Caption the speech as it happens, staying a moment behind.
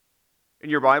In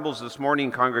your Bibles this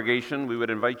morning, congregation, we would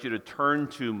invite you to turn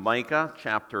to Micah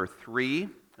chapter 3.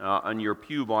 On your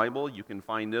Pew Bible, you can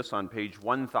find this on page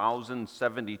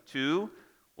 1072.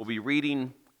 We'll be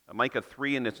reading Micah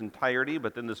 3 in its entirety,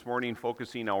 but then this morning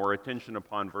focusing our attention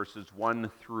upon verses 1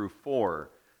 through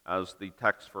 4 as the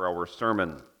text for our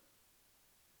sermon.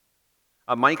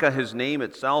 Micah, his name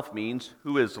itself means,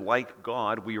 who is like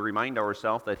God. We remind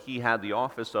ourselves that he had the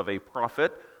office of a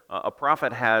prophet. A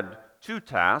prophet had two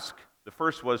tasks. The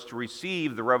first was to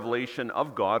receive the revelation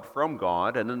of God from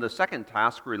God, and then the second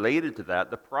task related to that,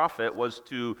 the prophet, was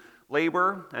to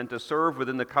labor and to serve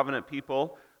within the covenant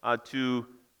people to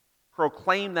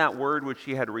proclaim that word which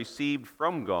he had received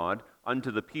from God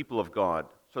unto the people of God.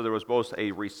 So there was both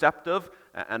a receptive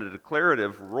and a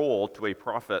declarative role to a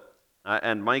prophet.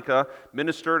 And Micah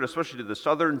ministered especially to the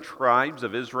southern tribes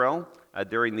of Israel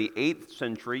during the 8th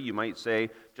century, you might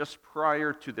say, just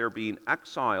prior to their being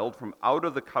exiled from out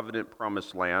of the covenant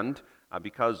promised land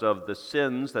because of the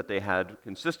sins that they had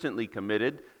consistently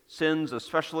committed, sins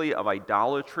especially of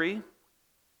idolatry,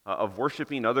 of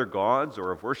worshiping other gods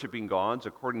or of worshiping gods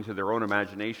according to their own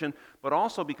imagination, but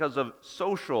also because of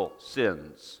social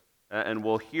sins. And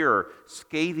we'll hear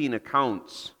scathing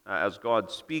accounts as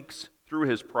God speaks through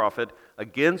his prophet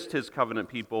against his covenant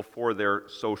people for their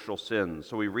social sins.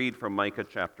 So we read from Micah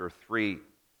chapter 3.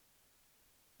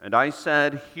 And I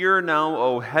said, "Hear now,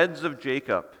 O heads of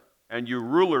Jacob, and you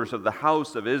rulers of the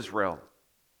house of Israel.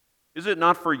 Is it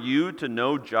not for you to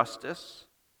know justice?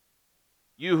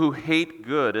 You who hate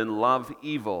good and love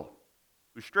evil,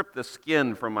 who strip the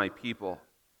skin from my people,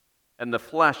 and the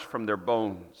flesh from their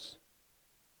bones,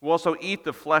 who also eat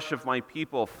the flesh of my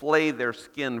people, flay their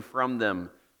skin from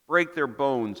them, break their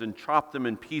bones and chop them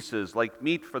in pieces like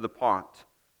meat for the pot,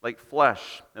 like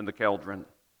flesh in the cauldron.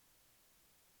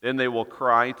 Then they will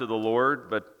cry to the Lord,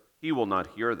 but he will not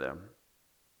hear them.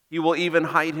 He will even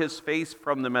hide his face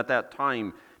from them at that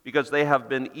time, because they have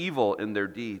been evil in their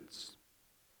deeds.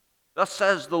 Thus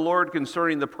says the Lord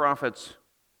concerning the prophets,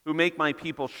 who make my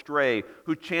people stray,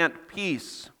 who chant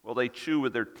peace while they chew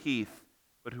with their teeth,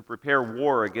 but who prepare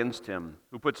war against him,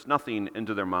 who puts nothing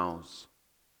into their mouths.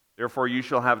 Therefore you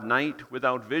shall have night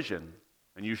without vision,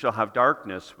 and you shall have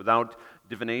darkness without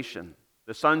divination.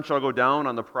 The sun shall go down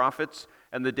on the prophets,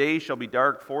 and the day shall be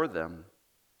dark for them.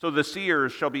 So the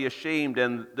seers shall be ashamed,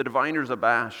 and the diviners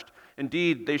abashed.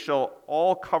 Indeed, they shall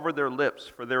all cover their lips,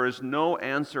 for there is no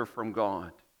answer from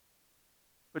God.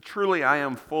 But truly I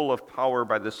am full of power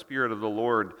by the Spirit of the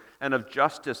Lord, and of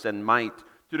justice and might,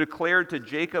 to declare to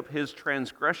Jacob his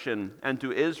transgression, and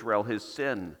to Israel his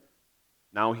sin.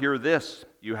 Now hear this,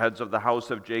 you heads of the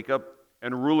house of Jacob,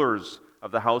 and rulers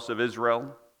of the house of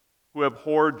Israel, who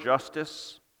abhor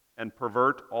justice and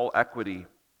pervert all equity,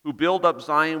 who build up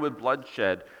Zion with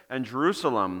bloodshed, and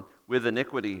Jerusalem with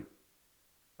iniquity.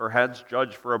 Her heads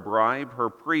judge for a bribe, her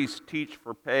priests teach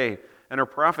for pay, and her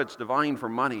prophets divine for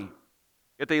money.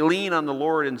 Yet they lean on the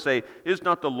Lord and say, "Is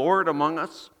not the Lord among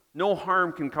us? No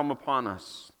harm can come upon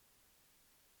us."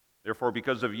 Therefore,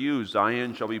 because of you,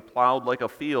 Zion shall be plowed like a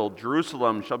field,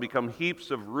 Jerusalem shall become heaps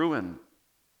of ruin,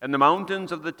 and the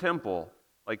mountains of the temple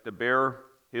like the bare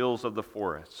hills of the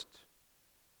forest.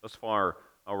 Thus far,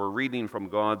 our reading from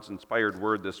God's inspired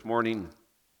word this morning.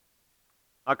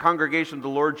 A congregation of the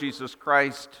Lord Jesus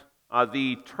Christ,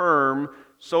 the term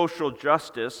social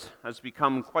justice has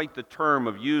become quite the term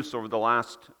of use over the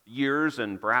last years,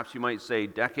 and perhaps you might say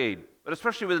decade. But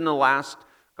especially within the last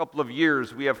couple of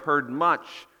years, we have heard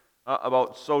much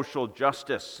about social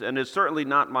justice. And it's certainly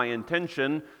not my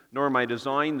intention nor my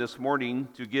design this morning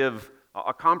to give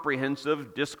a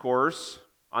comprehensive discourse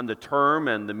on the term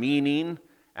and the meaning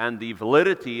and the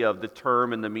validity of the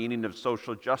term and the meaning of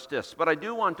social justice. But I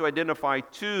do want to identify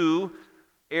two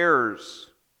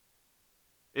errors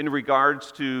in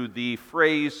regards to the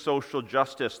phrase social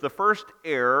justice. The first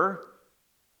error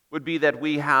would be that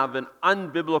we have an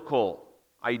unbiblical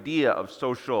idea of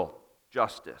social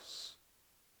justice.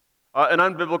 An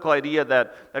unbiblical idea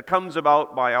that comes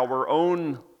about by our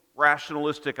own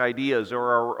rationalistic ideas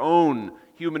or our own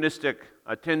humanistic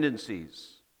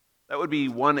tendencies. That would be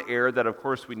one error that, of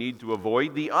course, we need to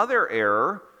avoid. The other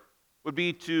error would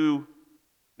be to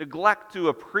neglect to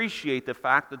appreciate the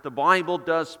fact that the Bible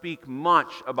does speak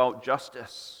much about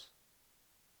justice.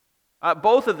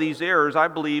 Both of these errors, I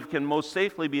believe, can most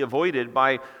safely be avoided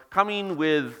by coming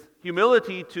with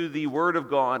humility to the Word of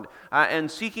God and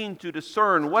seeking to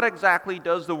discern what exactly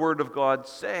does the Word of God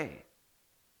say.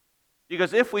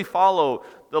 Because if we follow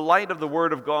the light of the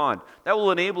Word of God, that will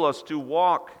enable us to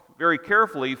walk very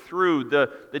carefully through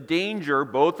the danger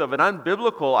both of an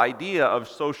unbiblical idea of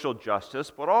social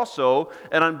justice, but also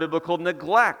an unbiblical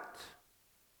neglect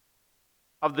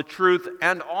of the truth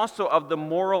and also of the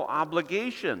moral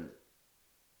obligation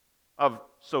of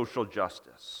social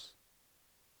justice.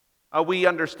 We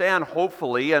understand,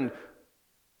 hopefully, and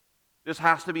this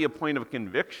has to be a point of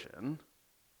conviction,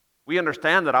 we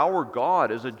understand that our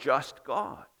God is a just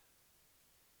God.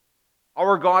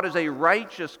 Our God is a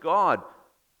righteous God.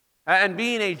 And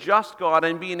being a just God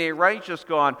and being a righteous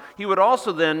God, He would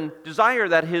also then desire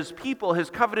that His people, His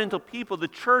covenantal people, the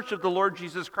church of the Lord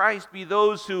Jesus Christ, be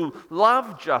those who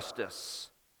love justice,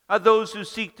 those who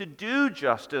seek to do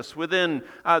justice within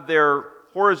their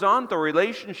horizontal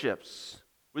relationships,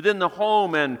 within the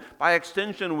home and by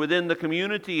extension within the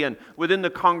community and within the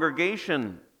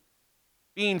congregation.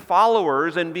 Being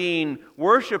followers and being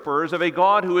worshipers of a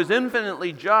God who is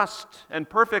infinitely just and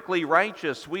perfectly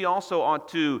righteous, we also ought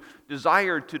to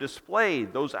desire to display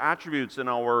those attributes in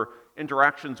our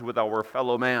interactions with our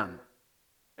fellow man.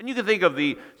 And you can think of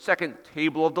the second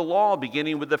table of the law,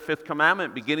 beginning with the fifth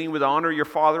commandment, beginning with honor your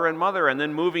father and mother, and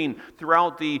then moving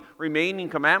throughout the remaining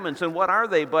commandments. And what are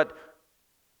they but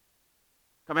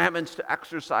commandments to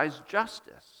exercise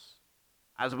justice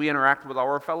as we interact with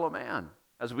our fellow man,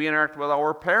 as we interact with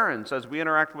our parents, as we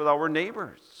interact with our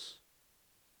neighbors.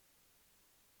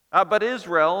 But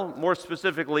Israel, more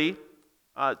specifically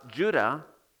Judah,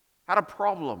 had a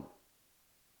problem.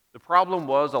 The problem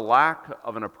was a lack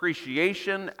of an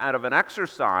appreciation and of an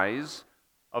exercise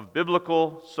of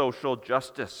biblical social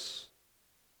justice.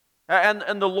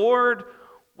 And the Lord,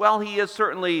 while He is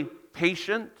certainly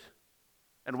patient,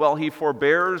 and while He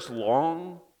forbears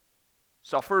long,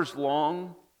 suffers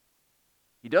long,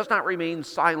 He does not remain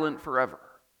silent forever.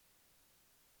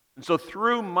 And so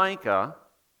through Micah,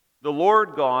 the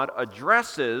Lord God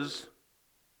addresses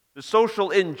the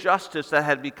social injustice that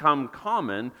had become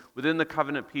common within the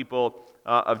covenant people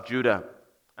of Judah.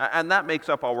 And that makes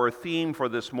up our theme for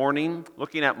this morning,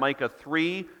 looking at Micah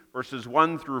 3, verses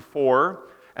 1 through 4.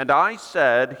 And I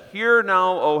said, "Hear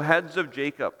now, O heads of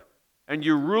Jacob, and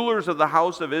you rulers of the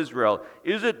house of Israel,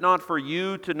 is it not for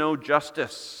you to know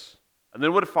justice?" And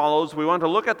then what follows, we want to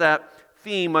look at that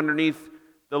theme underneath,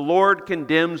 the Lord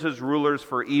condemns His rulers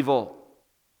for evil.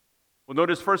 We'll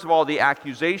notice, first of all, the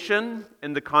accusation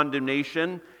and the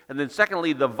condemnation, and then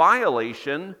secondly, the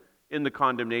violation in the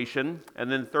condemnation,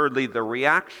 and then thirdly, the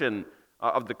reaction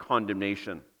of the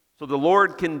condemnation. So the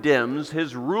Lord condemns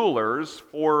His rulers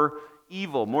for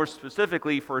evil, more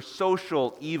specifically for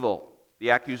social evil.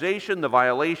 The accusation, the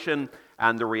violation,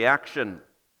 and the reaction.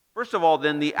 First of all,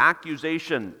 then, the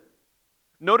accusation.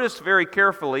 Notice very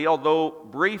carefully, although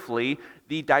briefly,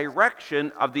 the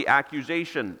direction of the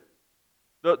accusation.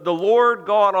 The Lord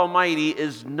God Almighty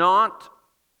is not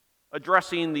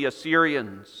addressing the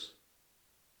Assyrians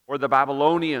or the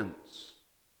Babylonians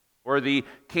or the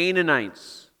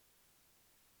Canaanites.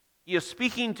 He is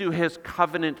speaking to His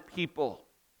covenant people.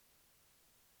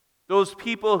 Those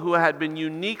people who had been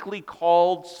uniquely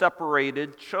called,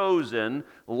 separated, chosen,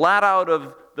 led out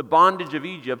of the bondage of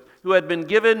Egypt, who had been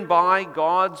given by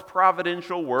God's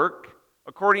providential work,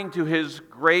 according to His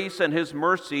grace and His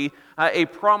mercy, a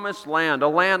promised land, a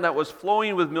land that was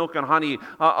flowing with milk and honey,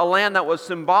 a land that was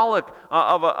symbolic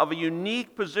of a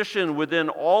unique position within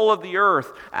all of the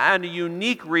earth, and a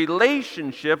unique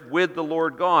relationship with the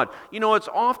Lord God. You know, it's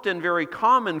often very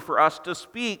common for us to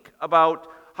speak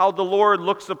about how the Lord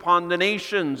looks upon the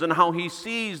nations and how He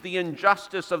sees the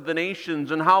injustice of the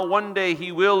nations and how one day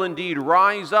He will indeed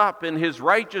rise up in His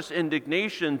righteous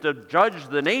indignation to judge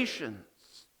the nations.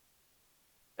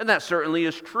 And that certainly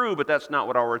is true, but that's not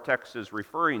what our text is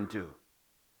referring to.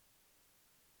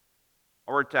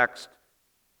 Our text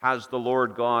has the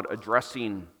Lord God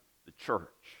addressing the church.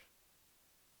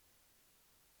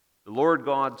 The Lord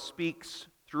God speaks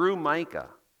through Micah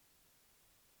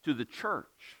to the church.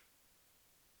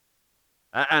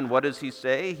 And what does He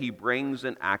say? He brings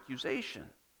an accusation.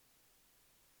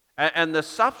 And the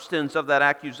substance of that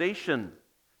accusation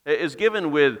is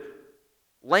given with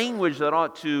language that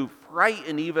ought to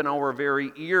frighten even our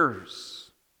very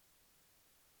ears.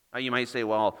 Now you might say,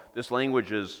 well, this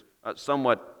language is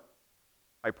somewhat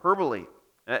hyperbole.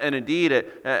 And indeed,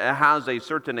 it has a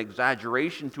certain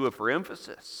exaggeration to it for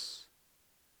emphasis.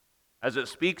 As it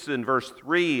speaks in verse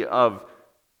 3 of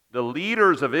the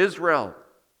leaders of Israel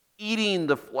eating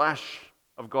the flesh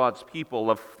of God's people,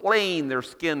 of flaying their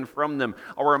skin from them.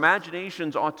 Our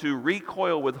imaginations ought to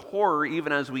recoil with horror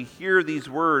even as we hear these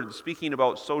words speaking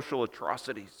about social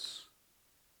atrocities.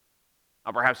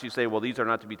 Now perhaps you say, well, these are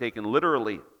not to be taken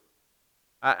literally.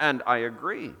 And I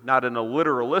agree, not in a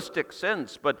literalistic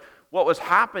sense, but what was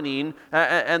happening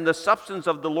and the substance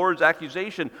of the Lord's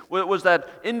accusation was that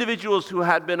individuals who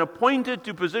had been appointed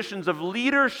to positions of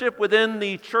leadership within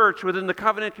the church, within the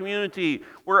covenant community,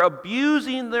 were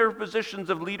abusing their positions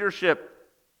of leadership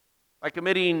by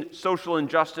committing social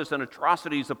injustice and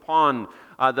atrocities upon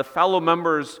the fellow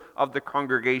members of the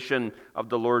congregation of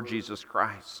the Lord Jesus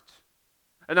Christ.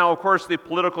 And now, of course, the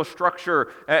political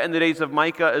structure in the days of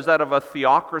Micah is that of a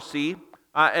theocracy.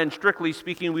 And strictly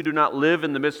speaking, we do not live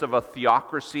in the midst of a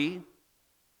theocracy.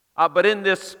 But in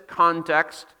this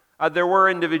context, there were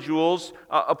individuals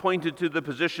appointed to the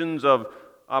positions of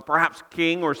perhaps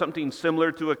king or something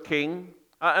similar to a king.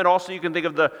 And also you can think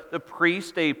of the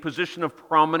priest, a position of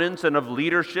prominence and of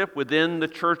leadership within the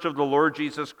church of the Lord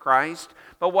Jesus Christ.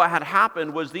 But what had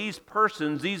happened was these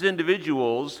persons, these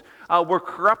individuals, were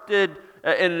corrupted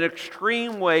in an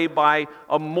extreme way by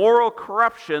a moral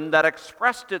corruption that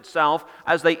expressed itself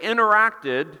as they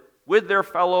interacted with their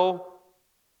fellow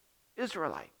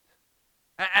Israelites.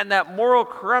 And that moral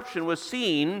corruption was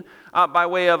seen by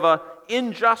way of an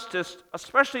injustice,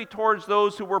 especially towards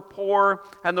those who were poor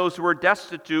and those who were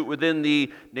destitute within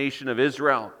the nation of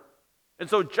Israel.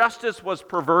 And so justice was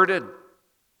perverted.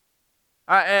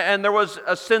 And there was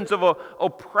a sense of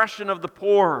oppression of the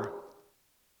poor.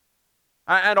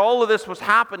 And all of this was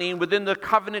happening within the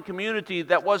covenant community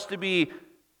that was to be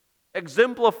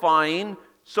exemplifying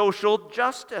social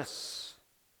justice.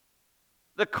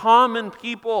 The common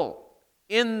people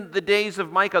in the days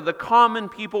of Micah, the common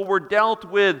people were dealt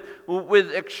with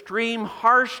extreme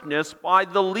harshness by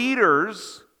the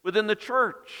leaders within the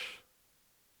church.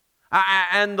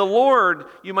 And the Lord,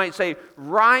 you might say,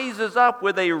 rises up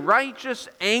with a righteous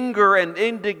anger and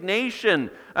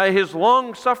indignation. His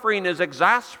long suffering is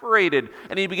exasperated,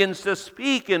 and he begins to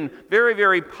speak in very,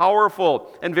 very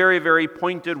powerful and very, very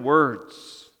pointed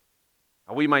words.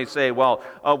 We might say, well,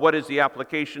 what is the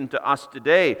application to us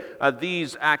today?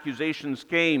 These accusations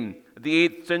came the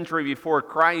 8th century before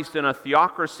Christ in a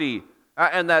theocracy,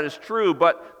 and that is true,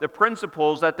 but the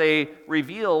principles that they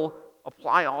reveal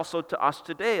apply also to us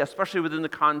today, especially within the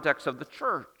context of the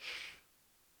church.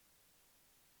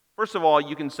 First of all,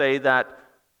 you can say that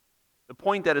the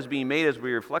point that is being made as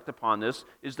we reflect upon this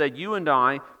is that you and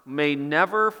I may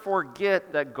never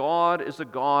forget that God is a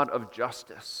God of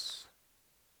justice.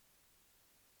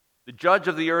 The judge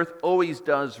of the earth always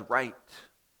does right.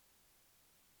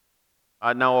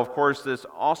 Now, of course, this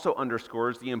also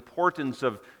underscores the importance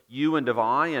of you and of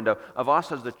I and of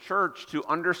us as the church to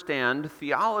understand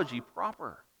theology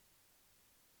proper.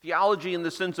 Theology in the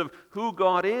sense of who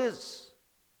God is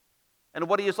and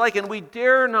what He is like. And we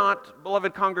dare not,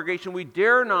 beloved congregation, we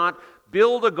dare not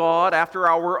build a God after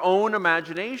our own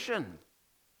imagination.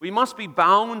 We must be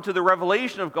bound to the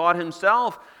revelation of God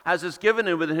Himself as is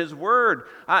given within His Word.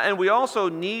 And we also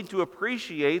need to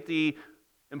appreciate the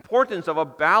importance of a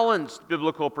balanced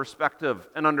biblical perspective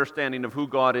and understanding of who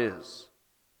God is.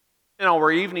 In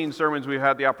our evening sermons, we've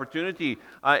had the opportunity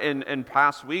in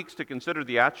past weeks to consider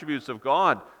the attributes of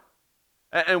God.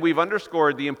 And we've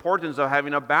underscored the importance of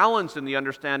having a balance in the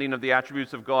understanding of the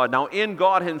attributes of God. Now, in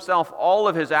God Himself, all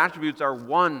of His attributes are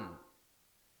one.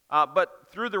 But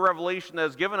through the revelation that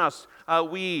is given us,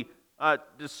 we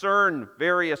discern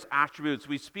various attributes.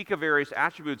 We speak of various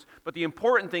attributes. But the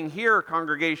important thing here,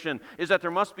 congregation, is that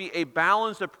there must be a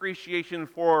balanced appreciation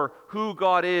for who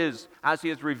God is as He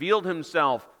has revealed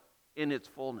Himself in its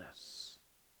fullness.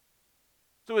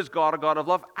 So is God a God of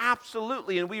love?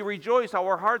 Absolutely. And we rejoice.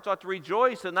 Our hearts ought to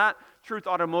rejoice, and that truth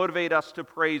ought to motivate us to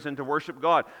praise and to worship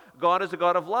God. God is a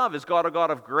God of love. Is God a God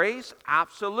of grace?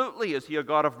 Absolutely. Is He a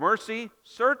God of mercy?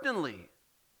 Certainly.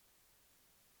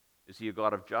 Is He a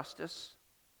God of justice?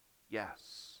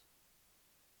 Yes.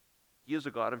 He is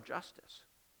a God of justice.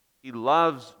 He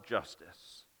loves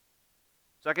justice.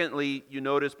 Secondly, you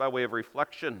notice by way of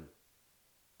reflection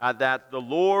that the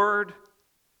Lord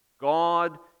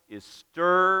God is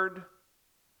stirred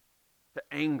to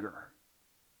anger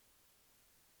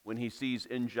when He sees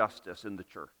injustice in the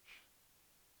church.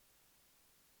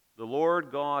 The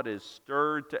Lord God is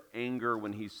stirred to anger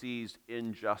when He sees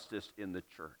injustice in the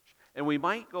church. And we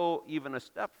might go even a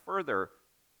step further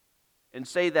and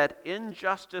say that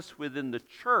injustice within the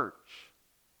church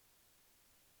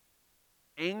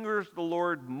angers the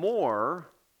Lord more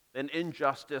than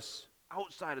injustice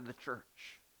outside of the church.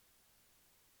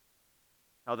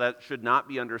 Now, that should not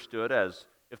be understood as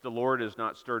if the Lord is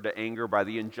not stirred to anger by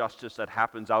the injustice that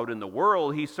happens out in the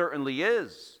world. He certainly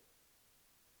is.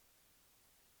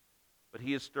 But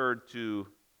He is stirred to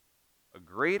a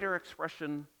greater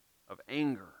expression of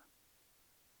anger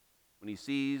when He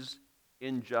sees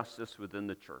injustice within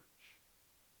the church.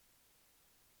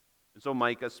 And so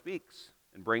Micah speaks.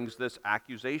 and brings this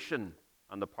accusation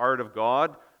on the part of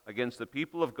God against the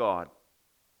people of God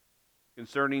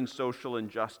concerning social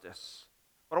injustice.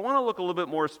 But I want to look a little bit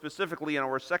more specifically in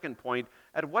our second point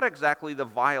at what exactly the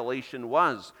violation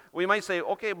was. We might say,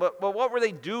 okay, but what were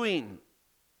they doing?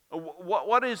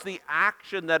 What is the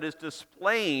action that is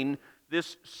displaying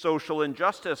this social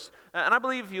injustice? And I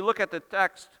believe if you look at the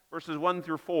text, verses 1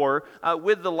 through 4,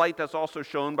 with the light that's also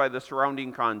shown by the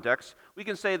surrounding context, we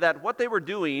can say that what they were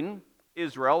doing,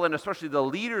 Israel, and especially the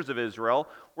leaders of Israel,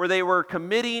 where they were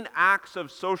committing acts of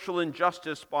social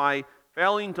injustice by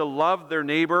failing to love their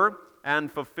neighbor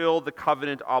and fulfill the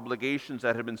covenant obligations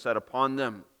that had been set upon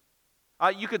them.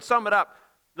 You could sum it up.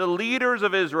 The leaders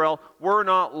of Israel were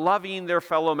not loving their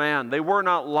fellow man. They were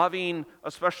not loving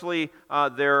especially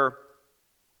their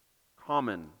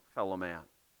common fellow man.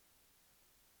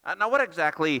 Now, what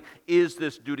exactly is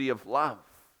this duty of love?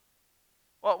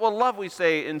 Well, love, we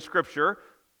say in Scripture,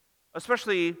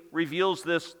 especially reveals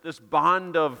this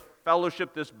bond of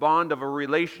fellowship, this bond of a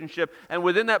relationship, and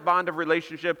within that bond of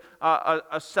relationship,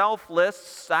 a selfless,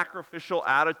 sacrificial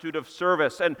attitude of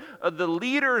service. And the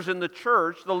leaders in the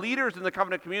church, the leaders in the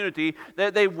covenant community,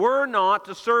 they were not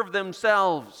to serve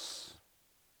themselves.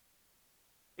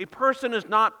 A person is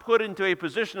not put into a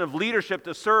position of leadership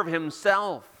to serve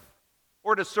himself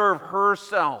or to serve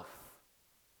herself.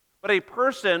 But a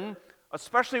person,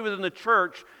 especially within the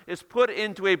church, is put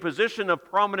into a position of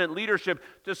prominent leadership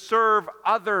to serve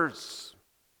others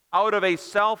out of a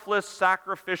selfless,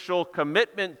 sacrificial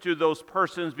commitment to those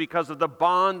persons because of the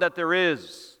bond that there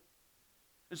is.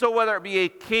 And so whether it be a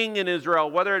king in Israel,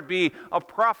 whether it be a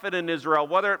prophet in Israel,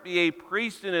 whether it be a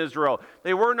priest in Israel,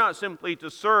 they were not simply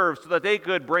to serve so that they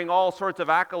could bring all sorts of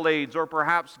accolades or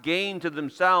perhaps gain to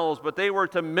themselves, but they were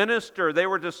to minister, they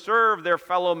were to serve their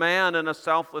fellow man in a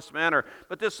selfless manner.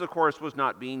 But this, of course, was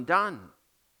not being done.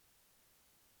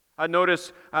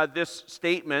 Notice this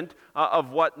statement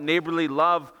of what neighborly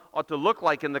love ought to look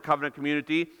like in the covenant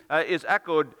community is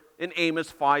echoed in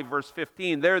Amos 5, verse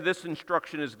 15. There, this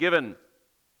instruction is given.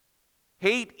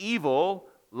 Hate evil,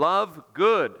 love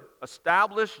good,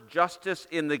 establish justice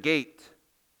in the gate.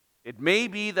 It may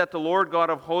be that the Lord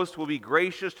God of hosts will be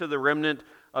gracious to the remnant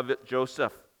of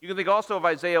Joseph. You can think also of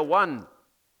Isaiah 1,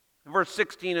 verse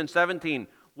 16 and 17.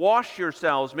 Wash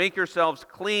yourselves, make yourselves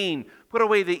clean, put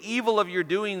away the evil of your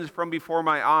doings from before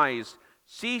my eyes.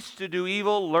 Cease to do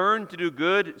evil, learn to do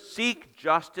good, seek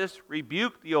justice,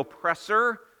 rebuke the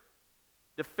oppressor,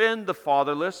 defend the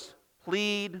fatherless,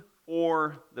 plead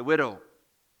for the widow.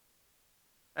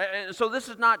 And so this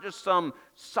is not just some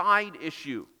side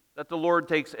issue that the Lord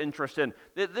takes interest in.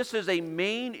 This is a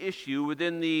main issue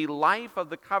within the life of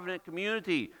the covenant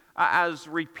community, as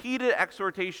repeated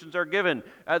exhortations are given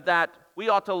that we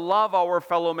ought to love our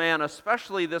fellow man.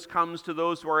 Especially this comes to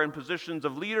those who are in positions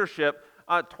of leadership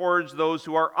towards those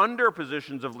who are under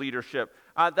positions of leadership.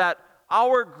 That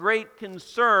our great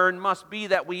concern must be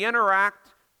that we interact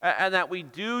and that we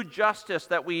do justice,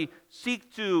 that we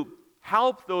seek to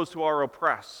help those who are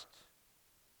oppressed.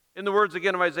 In the words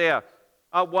again of Isaiah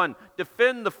 1,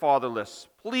 defend the fatherless,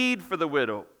 plead for the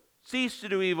widow, cease to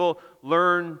do evil,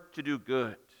 learn to do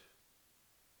good.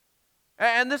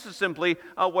 And this is simply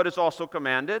what is also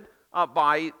commanded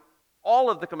by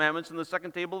all of the commandments in the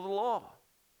second table of the law.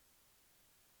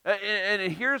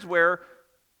 And here's where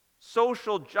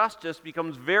social justice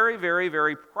becomes very, very,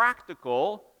 very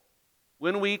practical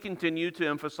when we continue to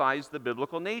emphasize the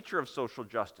biblical nature of social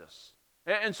justice.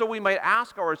 And so we might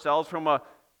ask ourselves from a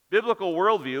biblical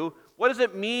worldview, what does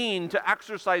it mean to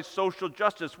exercise social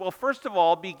justice? Well, first of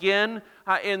all, begin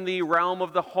in the realm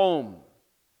of the home.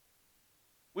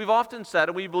 We've often said,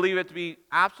 and we believe it to be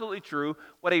absolutely true,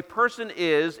 what a person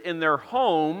is in their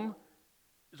home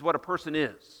is what a person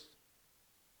is.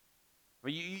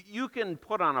 You can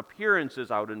put on appearances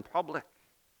out in public.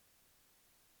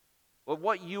 But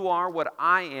what you are, what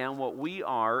I am, what we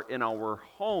are in our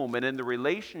home and in the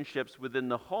relationships within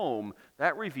the home,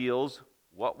 that reveals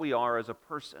what we are as a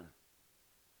person.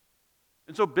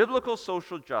 And so biblical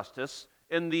social justice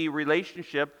in the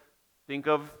relationship, think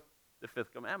of the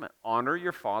fifth commandment, honor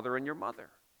your father and your mother.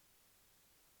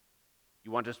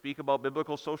 You want to speak about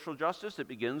biblical social justice? It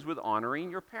begins with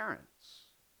honoring your parents,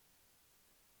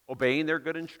 obeying their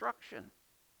good instruction.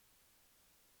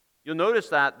 You'll notice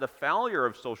that the failure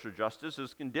of social justice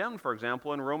is condemned, for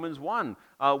example, in Romans 1,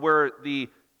 where the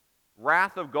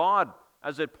wrath of God,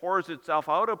 as it pours itself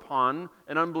out upon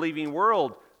an unbelieving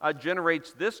world,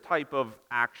 generates this type of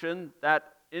action that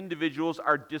individuals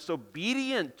are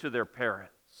disobedient to their parents.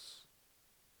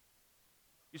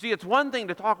 You see, it's one thing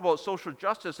to talk about social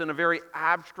justice in a very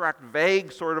abstract,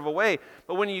 vague sort of a way,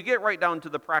 but when you get right down to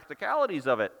the practicalities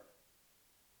of it,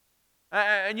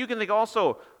 And you can think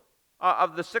also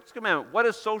of the sixth commandment. What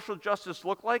does social justice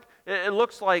look like? It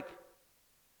looks like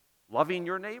loving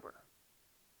your neighbor,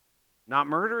 not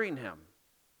murdering him.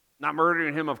 Not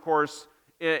murdering him, of course,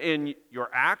 in your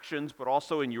actions, but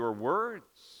also in your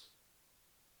words.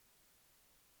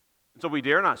 And so we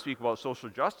dare not speak about social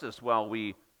justice while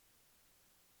we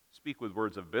speak with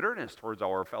words of bitterness towards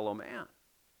our fellow man.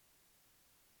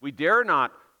 We dare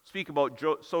not speak about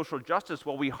social justice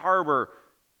while we harbor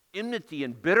enmity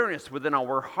and bitterness within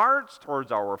our hearts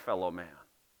towards our fellow man.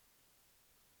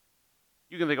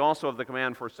 You can think also of the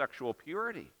command for sexual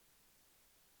purity.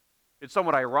 It's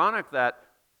somewhat ironic that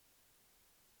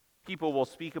people will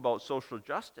speak about social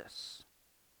justice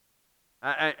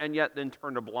and yet then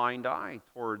turn a blind eye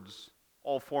towards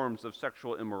all forms of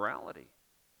sexual immorality.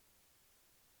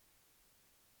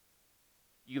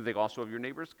 You can think also of your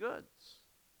neighbor's goods.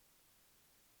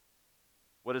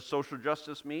 What does social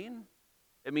justice mean?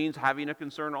 It means having a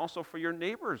concern also for your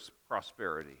neighbor's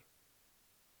prosperity,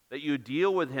 that you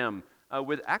deal with him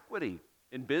with equity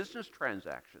in business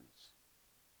transactions.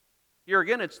 Here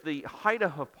again, it's the height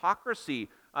of hypocrisy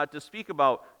to speak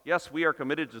about, yes, we are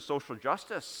committed to social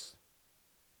justice,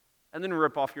 and then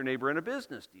rip off your neighbor in a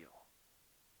business deal.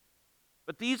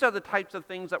 But these are the types of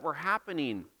things that were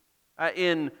happening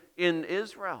in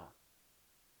Israel.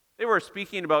 They were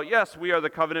speaking about, yes, we are the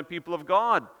covenant people of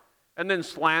God, and then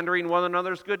slandering one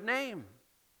another's good name.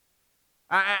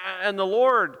 And the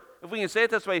Lord, if we can say it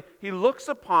this way, He looks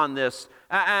upon this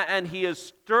and He is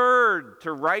stirred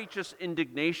to righteous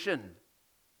indignation.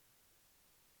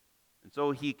 And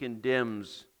so He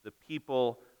condemns the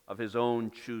people of His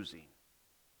own choosing,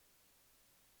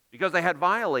 because they had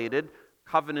violated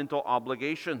covenantal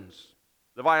obligations.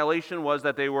 The violation was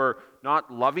that they were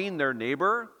not loving their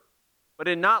neighbor, but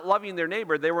in not loving their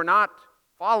neighbor, they were not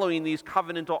following these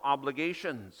covenantal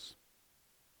obligations.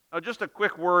 Now, just a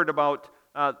quick word about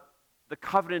the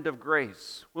covenant of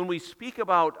grace. When we speak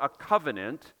about a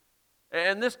covenant,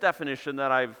 and this definition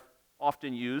that I've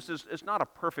often used is not a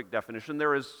perfect definition.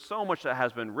 There is so much that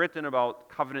has been written about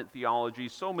covenant theology,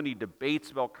 so many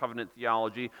debates about covenant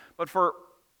theology, but for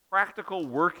practical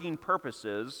working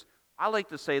purposes, I like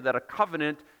to say that a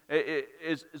covenant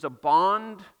is a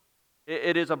bond.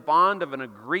 It is a bond of an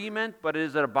agreement, but it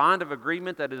is a bond of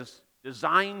agreement that is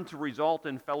designed to result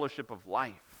in fellowship of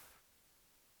life.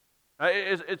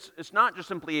 It's not just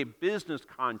simply a business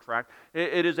contract.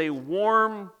 It is a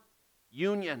warm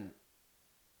union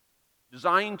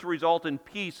designed to result in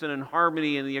peace and in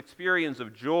harmony and the experience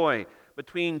of joy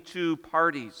between two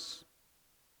parties.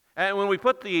 And when we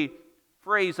put the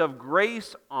phrase of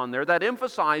grace on there, that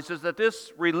emphasizes that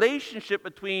this relationship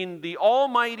between the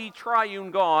almighty triune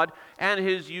God and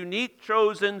His unique,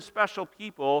 chosen, special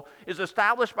people is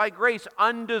established by grace,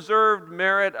 undeserved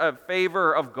merit of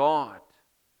favor of God.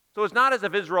 So it's not as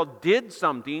if Israel did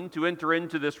something to enter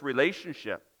into this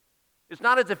relationship. It's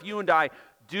not as if you and I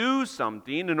do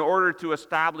something in order to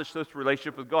establish this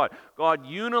relationship with God. God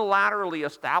unilaterally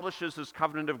establishes His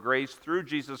covenant of grace through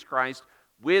Jesus Christ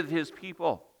with His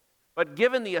people. But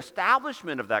given the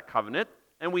establishment of that covenant,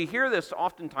 and we hear this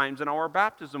oftentimes in our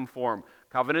baptism form,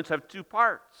 covenants have two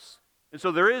parts. And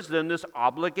so there is then this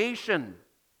obligation.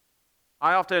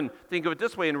 I often think of it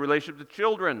this way in relationship to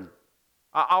children.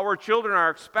 Our children are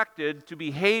expected to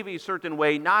behave a certain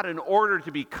way, not in order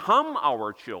to become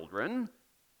our children,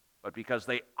 but because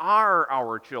they are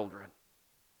our children.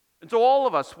 And so all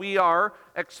of us, we are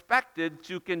expected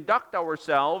to conduct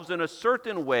ourselves in a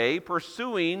certain way,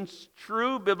 pursuing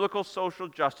true biblical social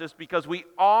justice, because we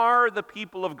are the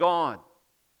people of God.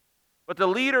 But the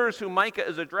leaders who Micah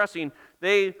is addressing,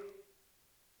 they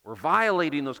were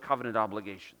violating those covenant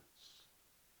obligations.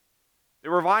 They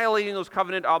were violating those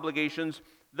covenant obligations,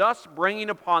 thus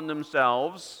bringing upon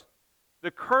themselves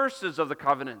the curses of the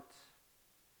covenant.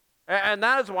 And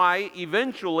that is why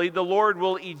eventually the Lord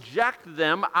will eject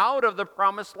them out of the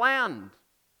promised land.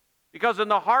 Because in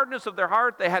the hardness of their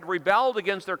heart, they had rebelled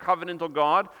against their covenantal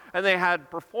God, and they had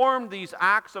performed these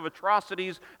acts of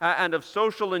atrocities and of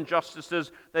social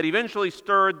injustices that eventually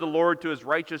stirred the Lord to His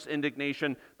righteous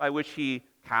indignation, by which He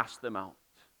cast them out.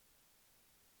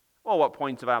 Well, what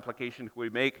points of application can we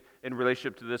make in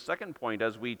relationship to this second point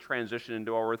as we transition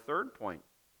into our third point?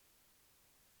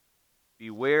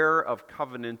 Beware of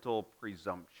covenantal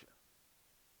presumption.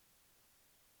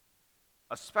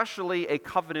 Especially a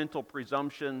covenantal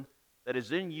presumption that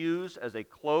is in use as a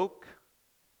cloak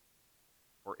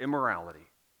for immorality.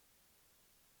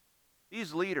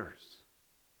 These leaders,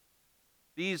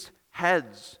 these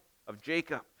heads of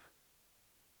Jacob,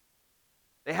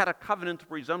 They had a covenantal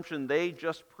presumption. They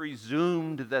just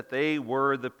presumed that they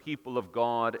were the people of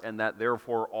God and that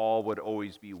therefore all would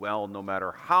always be well, no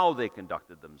matter how they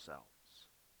conducted themselves.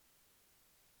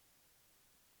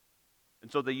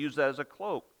 And so they used that as a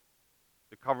cloak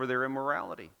to cover their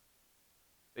immorality.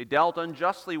 They dealt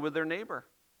unjustly with their neighbor.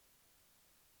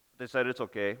 They said, it's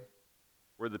okay.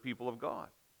 We're the people of God.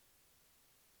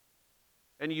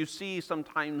 And you see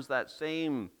sometimes that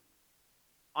same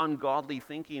ungodly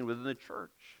thinking within the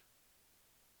church.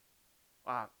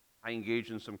 I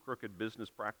engage in some crooked business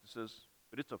practices,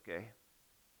 but it's okay.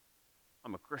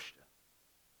 I'm a Christian.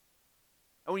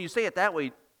 And when you say it that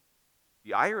way,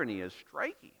 the irony is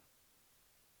striking.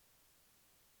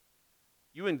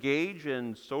 You engage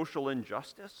in social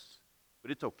injustice,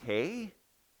 but it's okay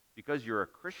because you're a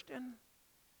Christian.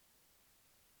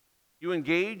 You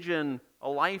engage in a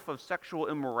life of sexual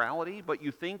immorality, but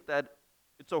you think that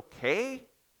it's okay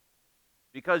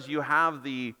because you have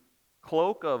the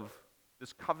cloak of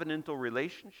this covenantal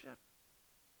relationship.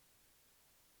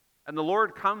 And the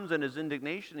Lord comes in his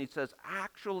indignation. He says,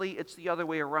 actually, it's the other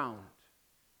way around.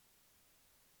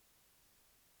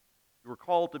 You were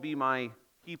called to be my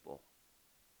people.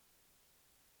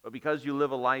 But because you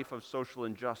live a life of social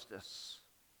injustice,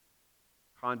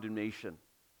 condemnation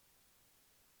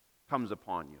comes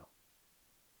upon you.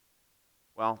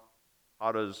 Well,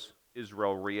 how does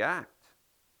Israel react?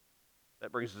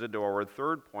 That brings us into our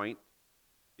third point,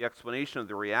 the explanation of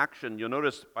the reaction. You'll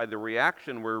notice by the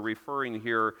reaction we're referring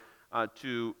here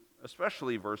to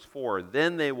especially verse 4.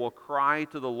 Then they will cry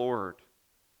to the Lord.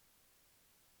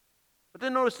 But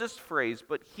then notice this phrase,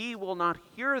 but he will not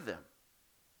hear them.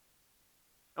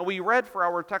 And we read for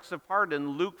our text of part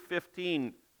in Luke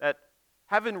 15 that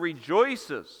heaven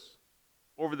rejoices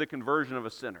over the conversion of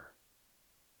a sinner.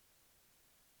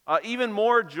 Even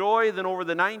more joy than over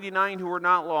the 99 who were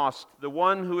not lost, the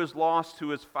one who is lost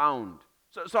who is found.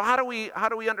 So how do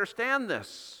we understand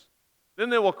this? Then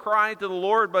they will cry to the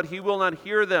Lord, but he will not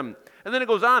hear them. And then it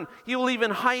goes on, he will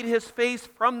even hide his face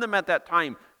from them at that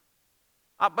time.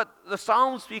 But the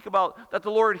Psalms speak about that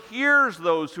the Lord hears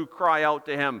those who cry out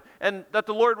to him, and that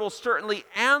the Lord will certainly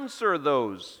answer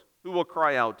those who will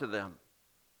cry out to them.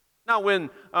 Now, when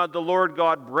the Lord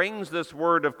God brings this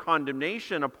word of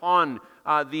condemnation upon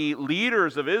the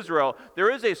leaders of Israel,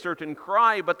 there is a certain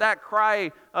cry, but that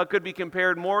cry could be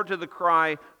compared more to the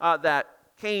cry that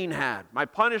Cain had. My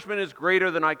punishment is greater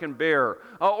than I can bear.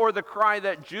 Or the cry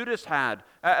that Judas had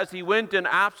as he went in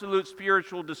absolute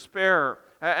spiritual despair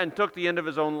and took the end of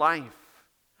his own life.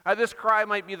 This cry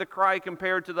might be the cry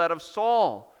compared to that of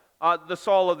Saul, the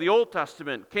Saul of the Old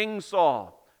Testament, King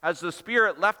Saul, as the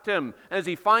Spirit left him, as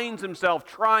he finds himself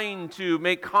trying to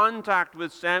make contact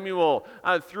with Samuel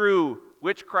through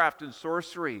witchcraft and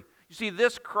sorcery. You see,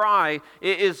 this cry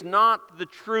is not the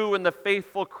true and the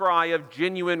faithful cry of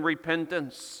genuine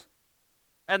repentance.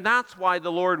 And that's why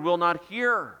the Lord will not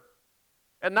hear.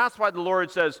 And that's why the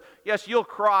Lord says, yes, you'll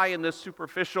cry in this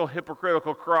superficial,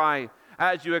 hypocritical cry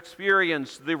as you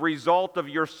experience the result of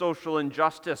your social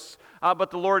injustice.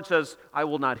 But the Lord says, I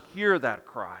will not hear that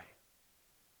cry.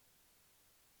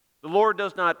 The Lord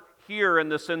does not hear in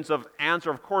the sense of answer.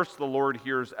 Of course, the Lord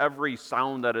hears every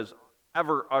sound that is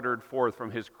ever uttered forth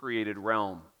from his created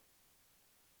realm.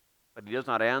 But he does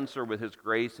not answer with his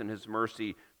grace and his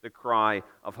mercy the cry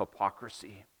of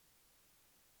hypocrisy.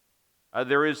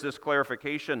 There is this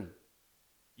clarification.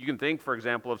 You can think, for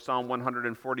example, of Psalm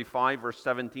 145, verse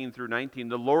 17 through 19.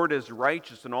 The Lord is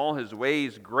righteous in all his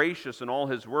ways, gracious in all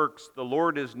his works. The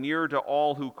Lord is near to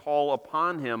all who call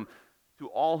upon him, to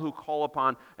all who call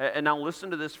upon. And now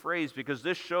listen to this phrase, because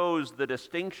this shows the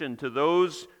distinction to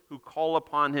those who call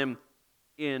upon him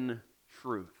in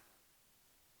truth.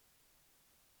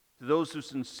 To those who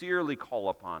sincerely call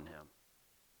upon him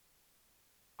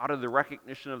out of the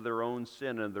recognition of their own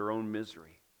sin and their own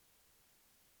misery.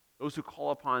 Those who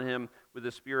call upon him with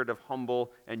a spirit of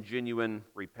humble and genuine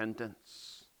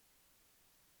repentance.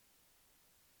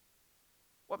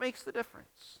 What makes the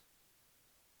difference?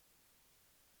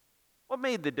 What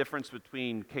made the difference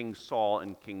between King Saul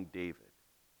and King David?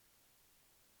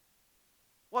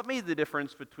 What made the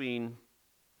difference between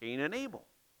Cain and Abel?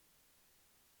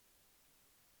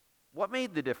 What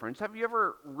made the difference? Have you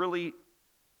ever really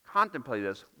contemplated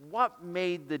this? What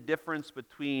made the difference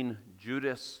between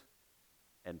Judas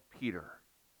and Peter?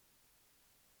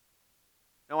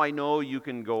 Now, I know you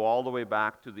can go all the way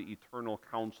back to the eternal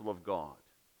counsel of God.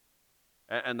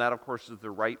 And that, of course, is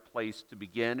the right place to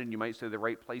begin, and you might say the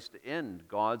right place to end.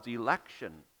 God's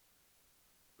election.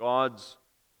 God's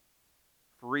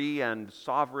free and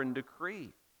sovereign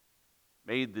decree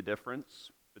made the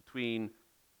difference between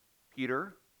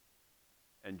Peter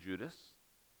and Judas.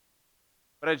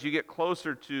 But as you get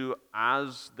closer to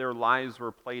as their lives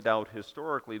were played out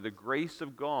historically, the grace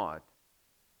of God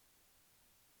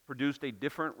produced a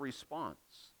different response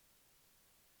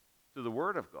to the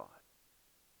Word of God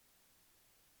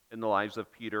in the lives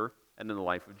of Peter and in the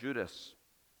life of Judas.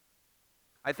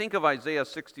 I think of Isaiah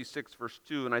 66, verse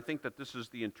 2, and I think that this is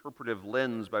the interpretive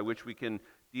lens by which we can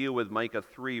deal with Micah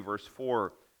 3, verse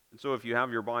 4. And so if you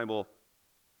have your Bible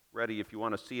ready, if you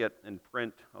want to see it in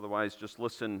print, otherwise just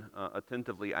listen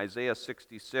attentively. Isaiah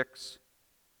 66.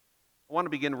 I want to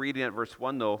begin reading at verse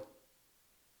 1, though.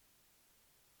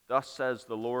 Thus says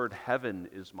the Lord, heaven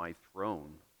is my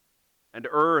throne, and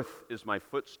earth is my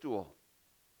footstool.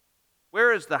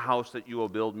 Where is the house that you will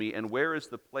build me, and where is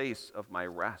the place of my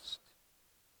rest?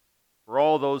 For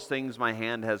all those things my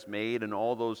hand has made, and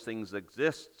all those things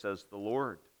exist, says the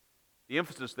Lord. The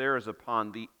emphasis there is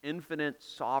upon the infinite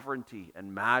sovereignty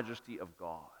and majesty of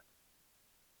God.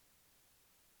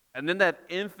 And then that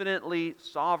infinitely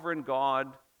sovereign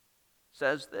God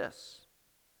says this,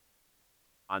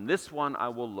 on this one I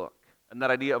will look. And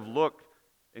that idea of look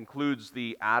includes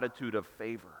the attitude of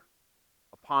favor.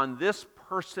 Upon this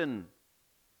person,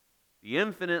 the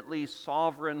infinitely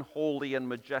sovereign, holy, and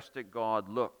majestic God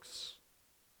looks.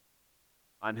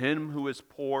 On him who is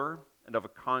poor and of a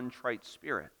contrite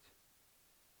spirit,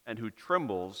 and who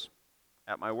trembles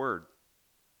at my word.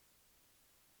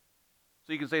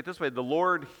 So you can say it this way, the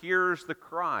Lord hears the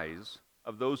cries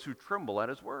of those who tremble at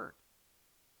his word.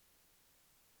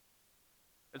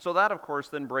 And so that, of course,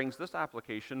 then brings this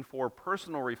application for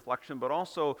personal reflection, but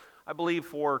also, I believe,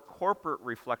 for corporate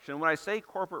reflection. When I say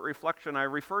corporate reflection, I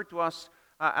refer to us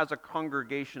as a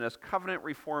congregation, as Covenant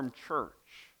Reformed Church.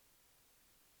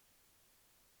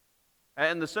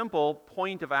 And the simple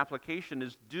point of application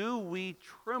is, do we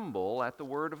tremble at the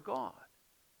Word of God?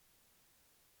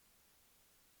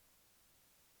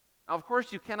 Now, of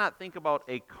course, you cannot think about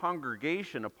a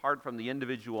congregation apart from the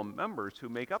individual members who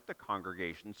make up the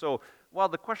congregation. So while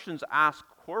the question's asked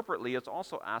corporately, it's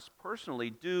also asked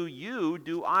personally.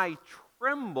 Do I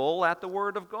tremble at the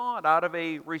Word of God out of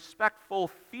a respectful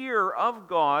fear of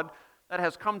God that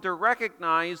has come to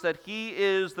recognize that He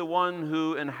is the one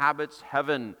who inhabits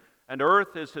heaven and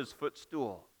earth is His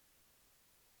footstool?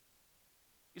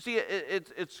 You see,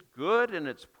 it's good and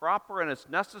it's proper and it's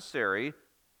necessary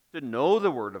to know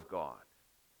the Word of God.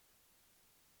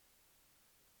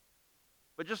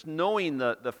 But just knowing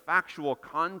the factual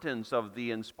contents of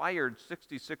the inspired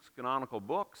 66 canonical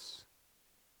books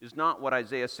is not what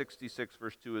Isaiah 66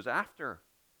 verse 2 is after.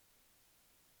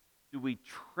 Do we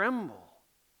tremble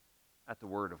at the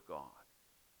Word of God?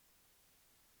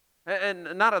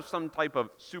 And not of some type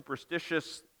of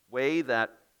superstitious way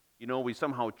that, we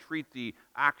somehow treat the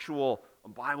actual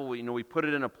Bible, we put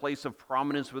it in a place of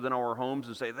prominence within our homes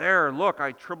and say, there, look,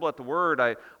 I tremble at the Word.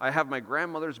 I have my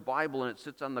grandmother's Bible and it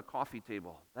sits on the coffee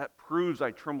table. That proves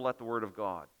I tremble at the Word of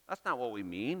God. That's not what we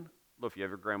mean. Look, if you have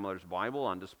your grandmother's Bible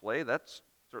on display, that's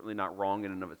certainly not wrong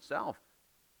in and of itself.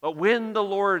 But when the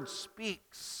Lord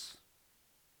speaks,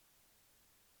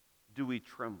 do we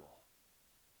tremble?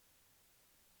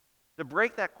 To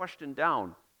break that question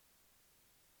down,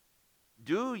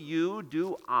 do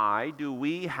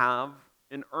we have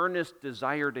an earnest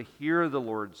desire to hear the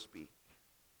Lord speak?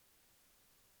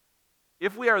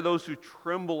 If we are those who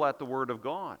tremble at the Word of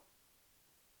God,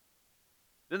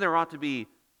 then there ought to be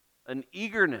an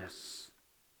eagerness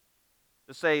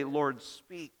to say, Lord,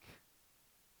 speak,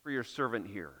 for your servant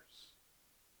hears.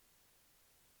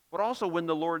 But also when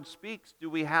the Lord speaks, do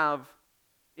we have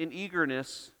an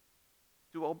eagerness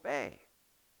to obey?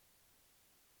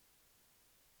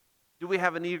 Do we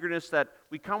have an eagerness that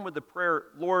we come with the prayer,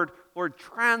 Lord,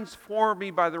 transform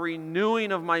me by the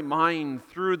renewing of my mind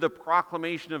through the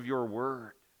proclamation of your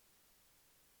word?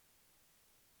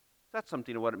 That's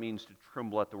something of what it means to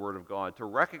tremble at the Word of God, to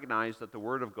recognize that the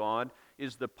Word of God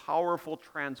is the powerful,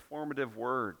 transformative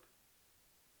Word.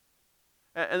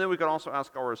 And then we can also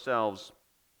ask ourselves,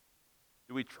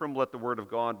 do we tremble at the Word of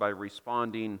God by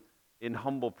responding in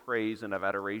humble praise and of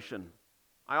adoration?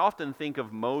 I often think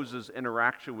of Moses'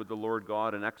 interaction with the Lord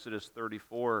God in Exodus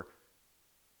 34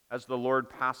 as the Lord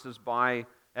passes by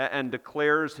and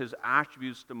declares His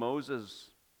attributes to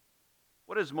Moses.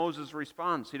 What is Moses'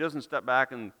 response? He doesn't step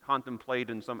back and contemplate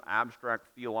in some abstract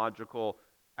theological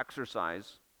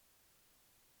exercise.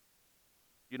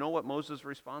 You know what Moses'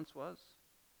 response was?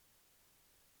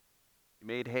 He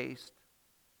made haste,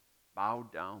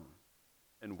 bowed down,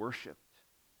 and worshiped.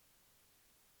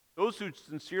 Those who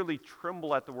sincerely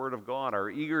tremble at the Word of God are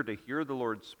eager to hear the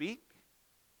Lord speak,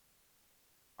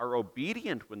 are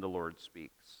obedient when the Lord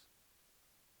speaks,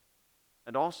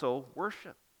 and also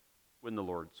worship when the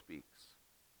Lord speaks.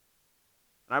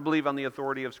 And I believe on the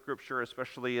authority of Scripture,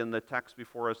 especially in the text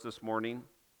before us this morning,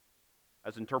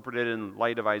 as interpreted in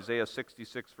light of Isaiah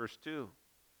 66, verse 2,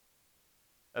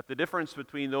 that the difference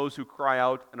between those who cry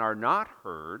out and are not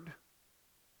heard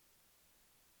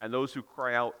and those who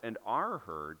cry out and are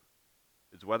heard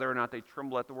is whether or not they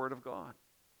tremble at the word of God.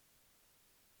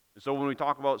 And so when we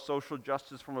talk about social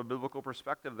justice from a biblical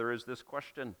perspective, there is this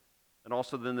question, and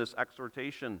also then this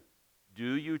exhortation: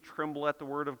 do you tremble at the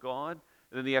word of God?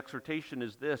 And then the exhortation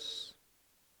is this: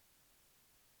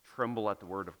 tremble at the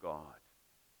word of God.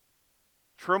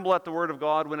 Tremble at the word of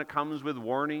God when it comes with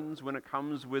warnings, when it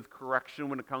comes with correction,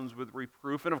 when it comes with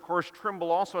reproof. And of course,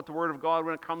 tremble also at the word of God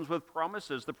when it comes with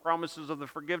promises, the promises of the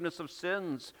forgiveness of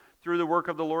sins through the work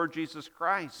of the Lord Jesus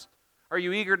Christ. Are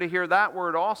you eager to hear that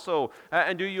word also?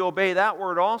 And do you obey that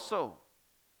word also?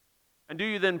 And do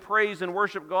you then praise and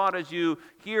worship God as you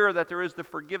hear that there is the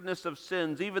forgiveness of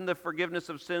sins, even the forgiveness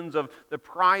of sins of the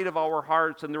pride of our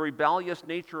hearts and the rebellious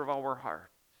nature of our heart?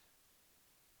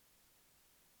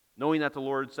 Knowing that the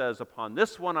Lord says, upon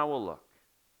this one I will look,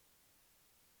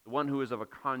 the one who is of a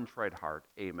contrite heart.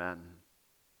 Amen.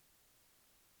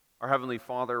 Our Heavenly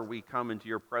Father, we come into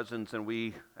your presence and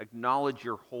we acknowledge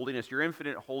your holiness, your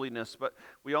infinite holiness, but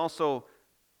we also,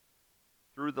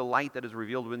 through the light that is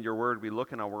revealed within your word, we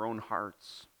look in our own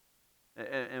hearts.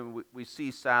 And we see,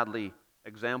 sadly,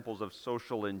 examples of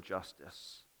social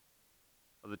injustice,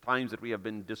 of the times that we have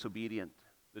been disobedient,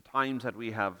 the times that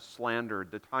we have slandered,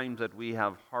 the times that we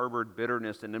have harbored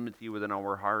bitterness and enmity within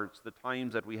our hearts, the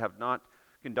times that we have not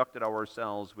conducted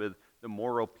ourselves with the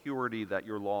moral purity that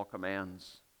your law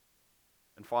commands.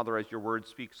 And Father, as your word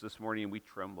speaks this morning, we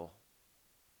tremble.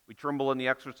 We tremble in the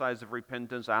exercise of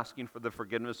repentance, asking for the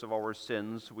forgiveness of our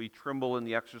sins. We tremble in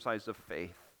the exercise of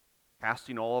faith,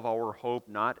 casting all of our hope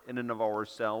not in and of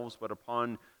ourselves, but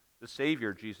upon the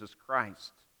Savior, Jesus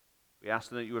Christ. We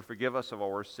ask that you would forgive us of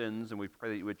our sins, and we pray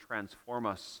that you would transform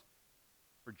us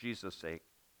for Jesus' sake.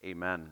 Amen.